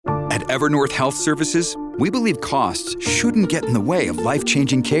At Evernorth Health Services, we believe costs shouldn't get in the way of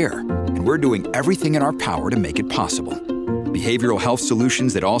life-changing care, and we're doing everything in our power to make it possible. Behavioral health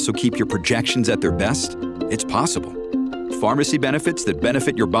solutions that also keep your projections at their best? It's possible. Pharmacy benefits that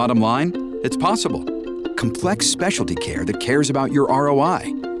benefit your bottom line? It's possible. Complex specialty care that cares about your ROI?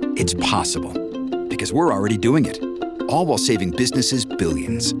 It's possible. Because we're already doing it. All while saving businesses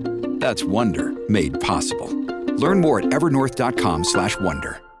billions. That's Wonder made possible. Learn more at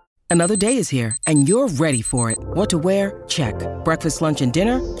evernorth.com/wonder. Another day is here, and you're ready for it. What to wear? Check. Breakfast, lunch, and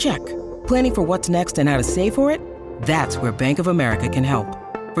dinner? Check. Planning for what's next and how to save for it? That's where Bank of America can help.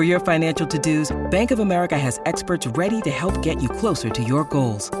 For your financial to-dos, Bank of America has experts ready to help get you closer to your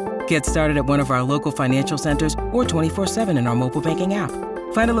goals. Get started at one of our local financial centers or 24/7 in our mobile banking app.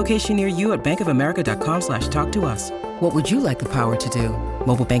 Find a location near you at bankofamerica.com/talktous. What would you like the power to do?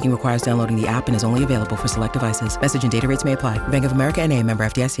 Mobile banking requires downloading the app and is only available for select devices. Message and data rates may apply. Bank of America N.A., member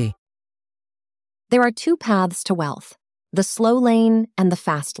FDIC. There are two paths to wealth, the slow lane and the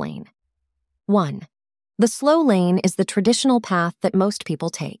fast lane. 1. The slow lane is the traditional path that most people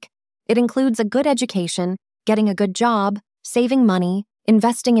take. It includes a good education, getting a good job, saving money,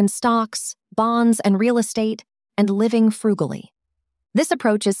 investing in stocks, bonds, and real estate, and living frugally. This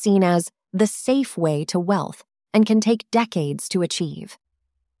approach is seen as the safe way to wealth and can take decades to achieve.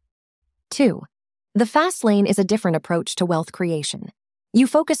 2. The fast lane is a different approach to wealth creation. You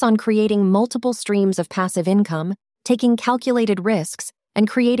focus on creating multiple streams of passive income, taking calculated risks, and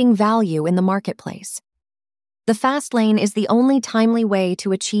creating value in the marketplace. The fast lane is the only timely way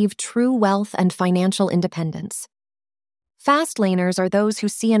to achieve true wealth and financial independence. Fast laners are those who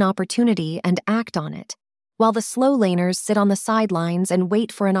see an opportunity and act on it, while the slow laners sit on the sidelines and wait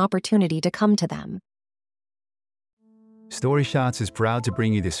for an opportunity to come to them. StoryShots is proud to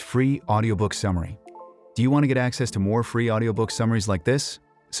bring you this free audiobook summary. Do you want to get access to more free audiobook summaries like this?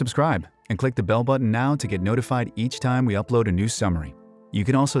 Subscribe and click the bell button now to get notified each time we upload a new summary. You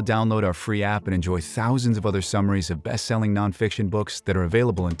can also download our free app and enjoy thousands of other summaries of best-selling nonfiction books that are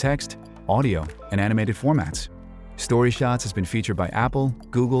available in text, audio, and animated formats. StoryShots has been featured by Apple,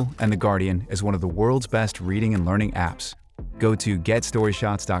 Google, and The Guardian as one of the world's best reading and learning apps. Go to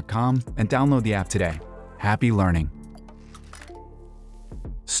getstoryshots.com and download the app today. Happy learning.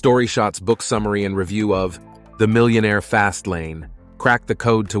 StoryShots book summary and review of The Millionaire Fastlane, Crack the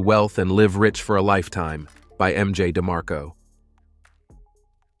Code to Wealth and Live Rich for a Lifetime by MJ DeMarco.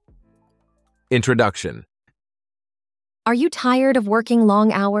 Introduction. Are you tired of working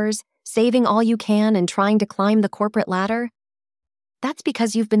long hours, saving all you can, and trying to climb the corporate ladder? That's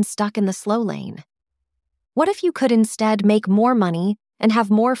because you've been stuck in the slow lane. What if you could instead make more money and have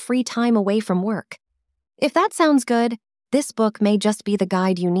more free time away from work? If that sounds good, this book may just be the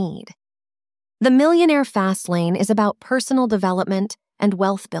guide you need. The Millionaire Fastlane is about personal development and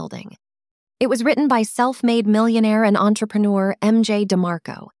wealth building. It was written by self-made millionaire and entrepreneur MJ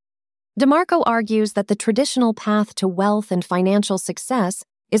DeMarco. DeMarco argues that the traditional path to wealth and financial success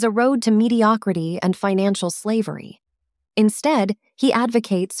is a road to mediocrity and financial slavery. Instead, he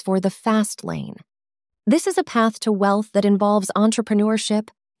advocates for the fast lane. This is a path to wealth that involves entrepreneurship,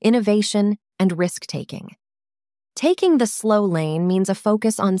 innovation, and risk-taking. Taking the slow lane means a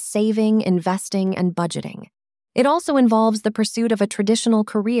focus on saving, investing, and budgeting. It also involves the pursuit of a traditional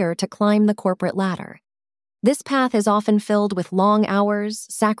career to climb the corporate ladder. This path is often filled with long hours,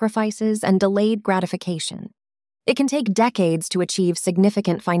 sacrifices, and delayed gratification. It can take decades to achieve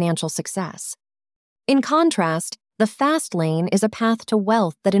significant financial success. In contrast, the fast lane is a path to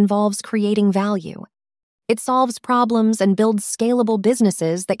wealth that involves creating value. It solves problems and builds scalable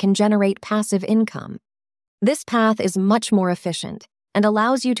businesses that can generate passive income. This path is much more efficient and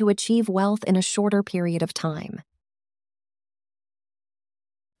allows you to achieve wealth in a shorter period of time.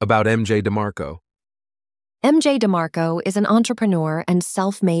 About MJ DeMarco. MJ DeMarco is an entrepreneur and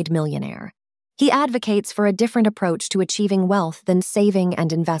self-made millionaire. He advocates for a different approach to achieving wealth than saving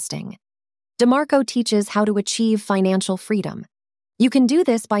and investing. DeMarco teaches how to achieve financial freedom. You can do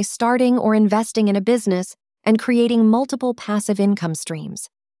this by starting or investing in a business and creating multiple passive income streams.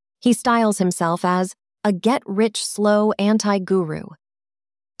 He styles himself as a get-rich-slow anti-guru.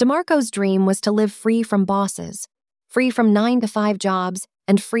 DeMarco's dream was to live free from bosses, free from 9-to-5 jobs,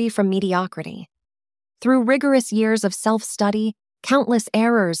 and free from mediocrity. Through rigorous years of self-study, countless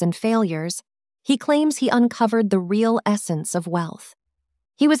errors and failures, he claims he uncovered the real essence of wealth.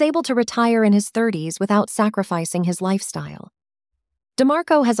 He was able to retire in his 30s without sacrificing his lifestyle.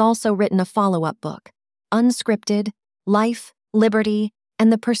 DeMarco has also written a follow-up book, Unscripted, Life, Liberty,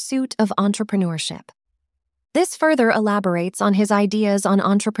 and the Pursuit of Entrepreneurship. This further elaborates on his ideas on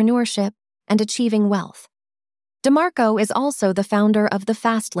entrepreneurship and achieving wealth. DeMarco is also the founder of the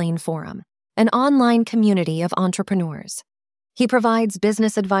Fastlane Forum, an online community of entrepreneurs. He provides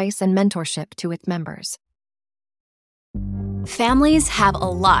business advice and mentorship to its members. Families have a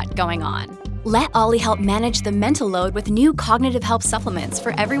lot going on. Let Ollie help manage the mental load with new cognitive help supplements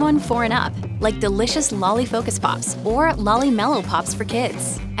for everyone 4 and up, like delicious Lolly Focus Pops or Lolly Mellow Pops for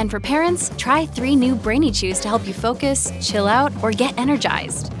kids. And for parents, try 3 new Brainy Chews to help you focus, chill out, or get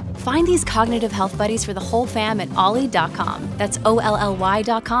energized. Find these cognitive health buddies for the whole fam at ollie.com. That's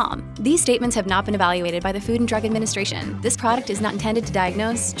OLLY.com. These statements have not been evaluated by the Food and Drug Administration. This product is not intended to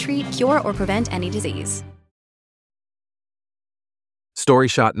diagnose, treat, cure, or prevent any disease. Story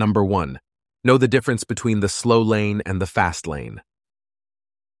shot number 1. Know the difference between the slow lane and the fast lane.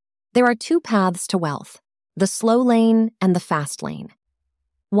 There are 2 paths to wealth, the slow lane and the fast lane.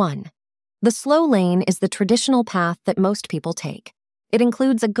 1. The slow lane is the traditional path that most people take. It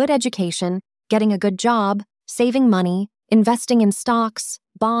includes a good education, getting a good job, saving money, investing in stocks,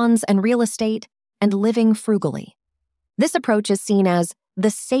 bonds, and real estate, and living frugally. This approach is seen as the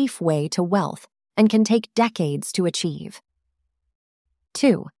safe way to wealth and can take decades to achieve.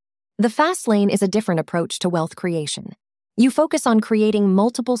 2. The fast lane is a different approach to wealth creation. You focus on creating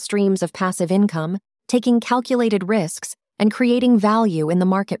multiple streams of passive income, taking calculated risks, and creating value in the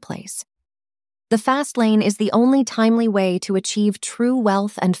marketplace. The fast lane is the only timely way to achieve true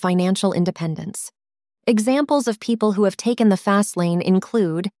wealth and financial independence. Examples of people who have taken the fast lane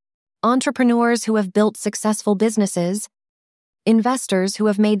include entrepreneurs who have built successful businesses, investors who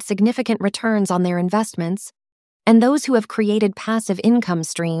have made significant returns on their investments, and those who have created passive income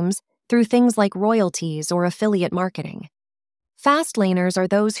streams through things like royalties or affiliate marketing. Fast laners are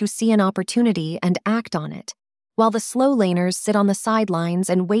those who see an opportunity and act on it, while the slow laners sit on the sidelines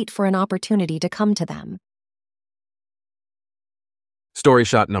and wait for an opportunity to come to them. Story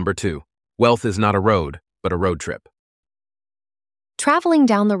shot number 2. Wealth is not a road, but a road trip. Traveling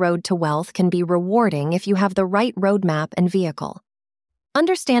down the road to wealth can be rewarding if you have the right roadmap and vehicle.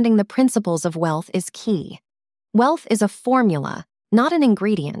 Understanding the principles of wealth is key. Wealth is a formula, not an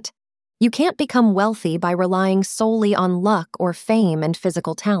ingredient. You can't become wealthy by relying solely on luck or fame and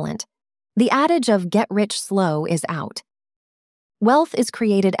physical talent. The adage of get rich slow is out. Wealth is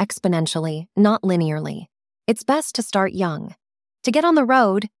created exponentially, not linearly. It's best to start young. To get on the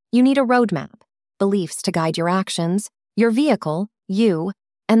road, you need a roadmap, beliefs to guide your actions, your vehicle, you,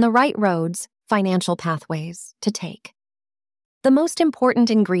 and the right roads, financial pathways, to take. The most important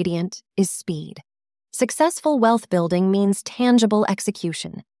ingredient is speed. Successful wealth building means tangible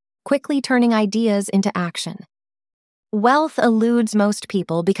execution, quickly turning ideas into action. Wealth eludes most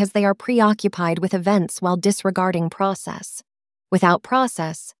people because they are preoccupied with events while disregarding process. Without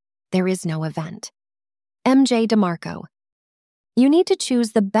process, there is no event. M.J. DeMarco. You need to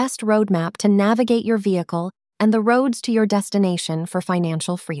choose the best roadmap to navigate your vehicle and the roads to your destination for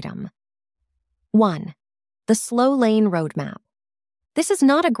financial freedom. 1. The slow lane roadmap. This is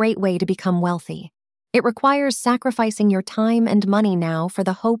not a great way to become wealthy. It requires sacrificing your time and money now for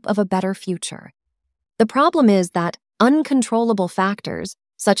the hope of a better future. The problem is that uncontrollable factors,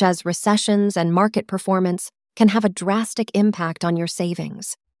 such as recessions and market performance, can have a drastic impact on your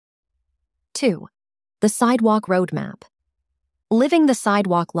savings. 2. The sidewalk roadmap. Living the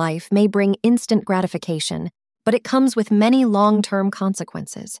sidewalk life may bring instant gratification, but it comes with many long-term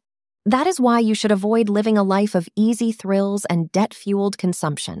consequences. That is why you should avoid living a life of easy thrills and debt-fueled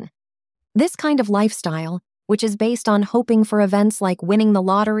consumption. This kind of lifestyle, which is based on hoping for events like winning the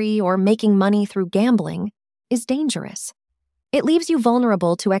lottery or making money through gambling, is dangerous. It leaves you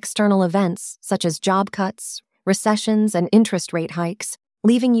vulnerable to external events such as job cuts, recessions, and interest rate hikes,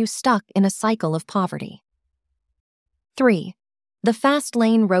 leaving you stuck in a cycle of poverty. 3. The fast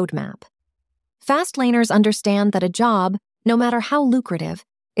lane roadmap. Fast laners understand that a job, no matter how lucrative,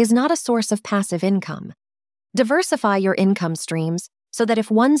 is not a source of passive income. Diversify your income streams so that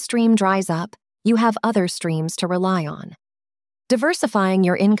if one stream dries up, you have other streams to rely on. Diversifying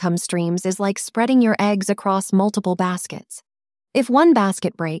your income streams is like spreading your eggs across multiple baskets. If one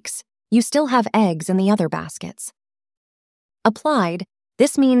basket breaks, you still have eggs in the other baskets. Applied,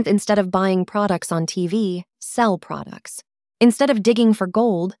 this means instead of buying products on TV, sell products. Instead of digging for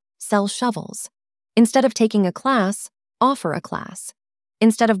gold, sell shovels. Instead of taking a class, offer a class.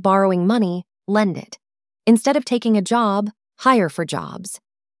 Instead of borrowing money, lend it. Instead of taking a job, hire for jobs.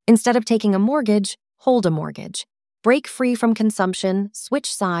 Instead of taking a mortgage, hold a mortgage. Break free from consumption,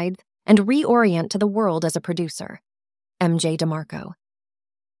 switch sides, and reorient to the world as a producer. M.J. DeMarco.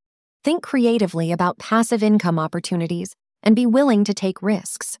 Think creatively about passive income opportunities and be willing to take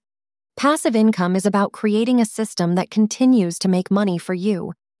risks. Passive income is about creating a system that continues to make money for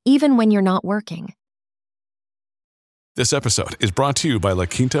you, even when you're not working. This episode is brought to you by La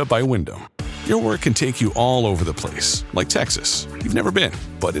Quinta by Wyndham. Your work can take you all over the place, like Texas. You've never been,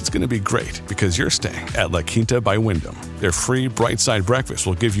 but it's going to be great because you're staying at La Quinta by Wyndham. Their free Bright Side breakfast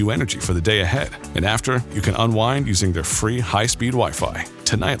will give you energy for the day ahead. And after, you can unwind using their free high-speed Wi-Fi.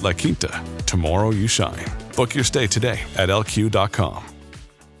 Tonight, La Quinta. Tomorrow, you shine. Book your stay today at lq.com.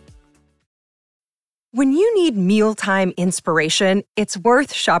 When you need mealtime inspiration, it's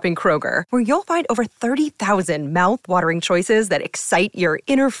worth shopping Kroger, where you'll find over 30,000 mouth-watering choices that excite your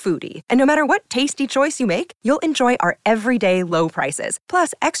inner foodie. And no matter what tasty choice you make, you'll enjoy our everyday low prices,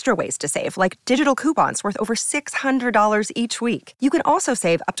 plus extra ways to save, like digital coupons worth over $600 each week. You can also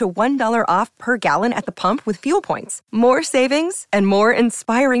save up to $1 off per gallon at the pump with fuel points. More savings and more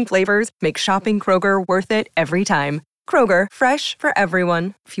inspiring flavors make shopping Kroger worth it every time. Kroger, fresh for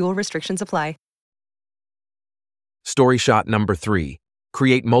everyone. Fuel restrictions apply. Story shot number 3.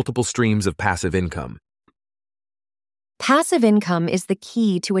 Create multiple streams of passive income. Passive income is the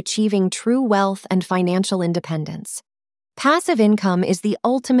key to achieving true wealth and financial independence. Passive income is the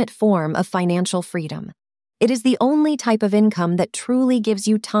ultimate form of financial freedom. It is the only type of income that truly gives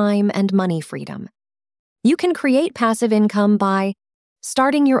you time and money freedom. You can create passive income by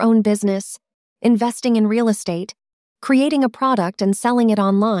starting your own business, investing in real estate, creating a product and selling it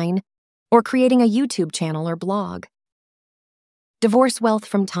online, or creating a YouTube channel or blog. Divorce wealth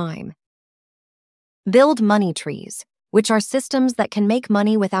from time. Build money trees, which are systems that can make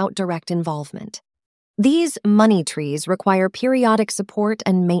money without direct involvement. These money trees require periodic support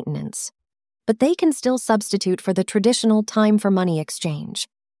and maintenance, but they can still substitute for the traditional time for money exchange.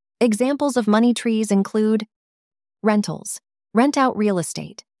 Examples of money trees include rentals, rent out real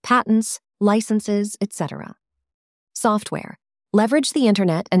estate, patents, licenses, etc. Software, leverage the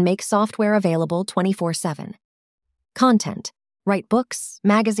internet and make software available 24/7. Content, write books,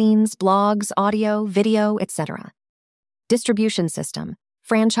 magazines, blogs, audio, video, etc. Distribution system,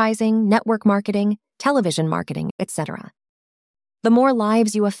 franchising, network marketing, television marketing, etc. The more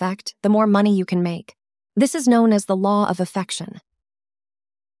lives you affect, the more money you can make. This is known as the law of affection.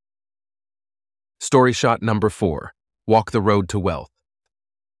 Story shot number 4. Walk the road to wealth.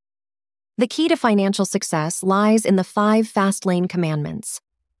 The key to financial success lies in the 5 Fastlane commandments.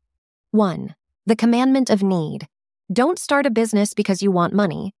 1. The commandment of need. Don't start a business because you want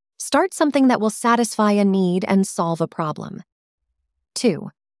money. Start something that will satisfy a need and solve a problem.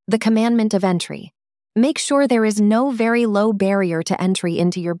 2. The commandment of entry. Make sure there is no very low barrier to entry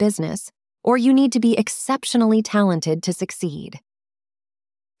into your business, or you need to be exceptionally talented to succeed.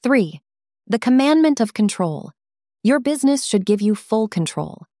 3. The commandment of control. Your business should give you full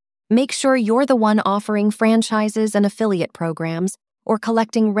control. Make sure you're the one offering franchises and affiliate programs or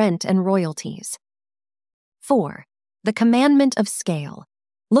collecting rent and royalties. 4. The commandment of scale.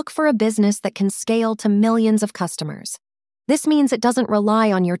 Look for a business that can scale to millions of customers. This means it doesn't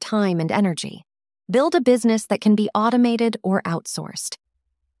rely on your time and energy. Build a business that can be automated or outsourced.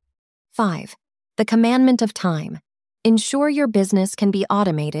 5. The commandment of time. Ensure your business can be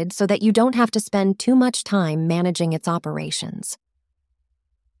automated so that you don't have to spend too much time managing its operations.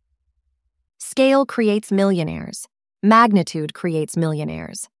 Scale creates millionaires. Magnitude creates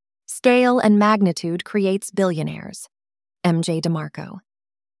millionaires. Scale and magnitude creates billionaires. DeMarco.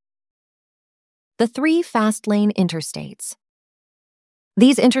 The 3 Fastlane interstates.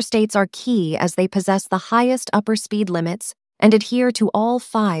 These interstates are key as they possess the highest upper speed limits and adhere to all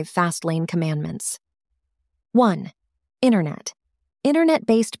 5 Fastlane commandments. 1. Internet.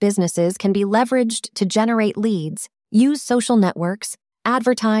 Internet-based businesses can be leveraged to generate leads, use social networks,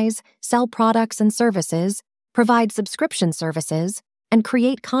 advertise, sell products and services, provide subscription services, and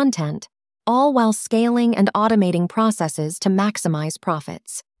create content, all while scaling and automating processes to maximize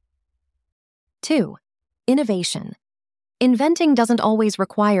profits. 2. Innovation. Inventing doesn't always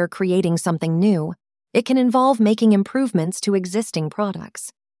require creating something new. It can involve making improvements to existing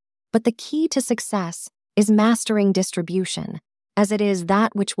products. But the key to success is mastering distribution, as it is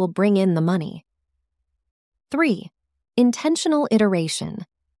that which will bring in the money. 3. Intentional iteration.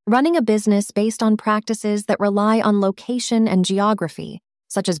 Running a business based on practices that rely on location and geography,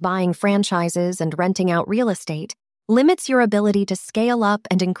 such as buying franchises and renting out real estate, limits your ability to scale up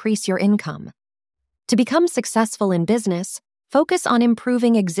and increase your income. To become successful in business, focus on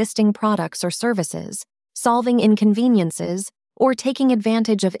improving existing products or services, solving inconveniences, or taking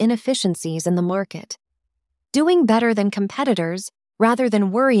advantage of inefficiencies in the market. Doing better than competitors, rather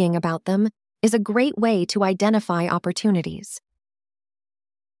than worrying about them, is a great way to identify opportunities.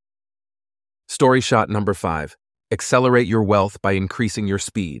 Story shot number 5. Accelerate your wealth by increasing your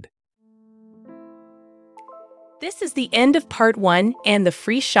speed. This is the end of part 1 and the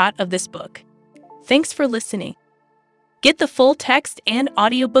free shot of this book. Thanks for listening. Get the full text and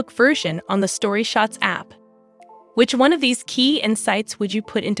audiobook version on the StoryShots app. Which one of these key insights would you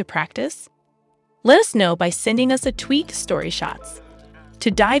put into practice? Let us know by sending us a tweet to StoryShots.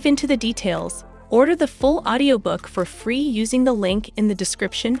 To dive into the details, order the full audiobook for free using the link in the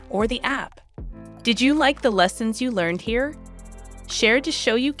description or the app. Did you like the lessons you learned here? Share to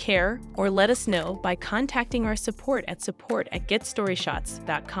show you care or let us know by contacting our support at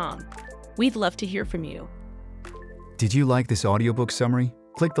support@getstoryshots.com. We'd love to hear from you. Did you like this audiobook summary?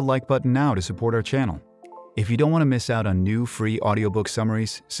 Click the like button now to support our channel. If you don't want to miss out on new free audiobook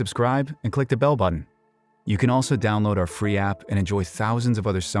summaries, subscribe and click the bell button. You can also download our free app and enjoy thousands of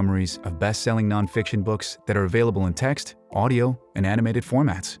other summaries of best-selling nonfiction books that are available in text, audio, and animated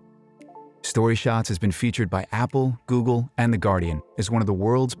formats. StoryShots has been featured by Apple, Google, and The Guardian as one of the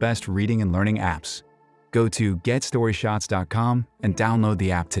world's best reading and learning apps. Go to getstoryshots.com and download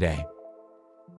the app today.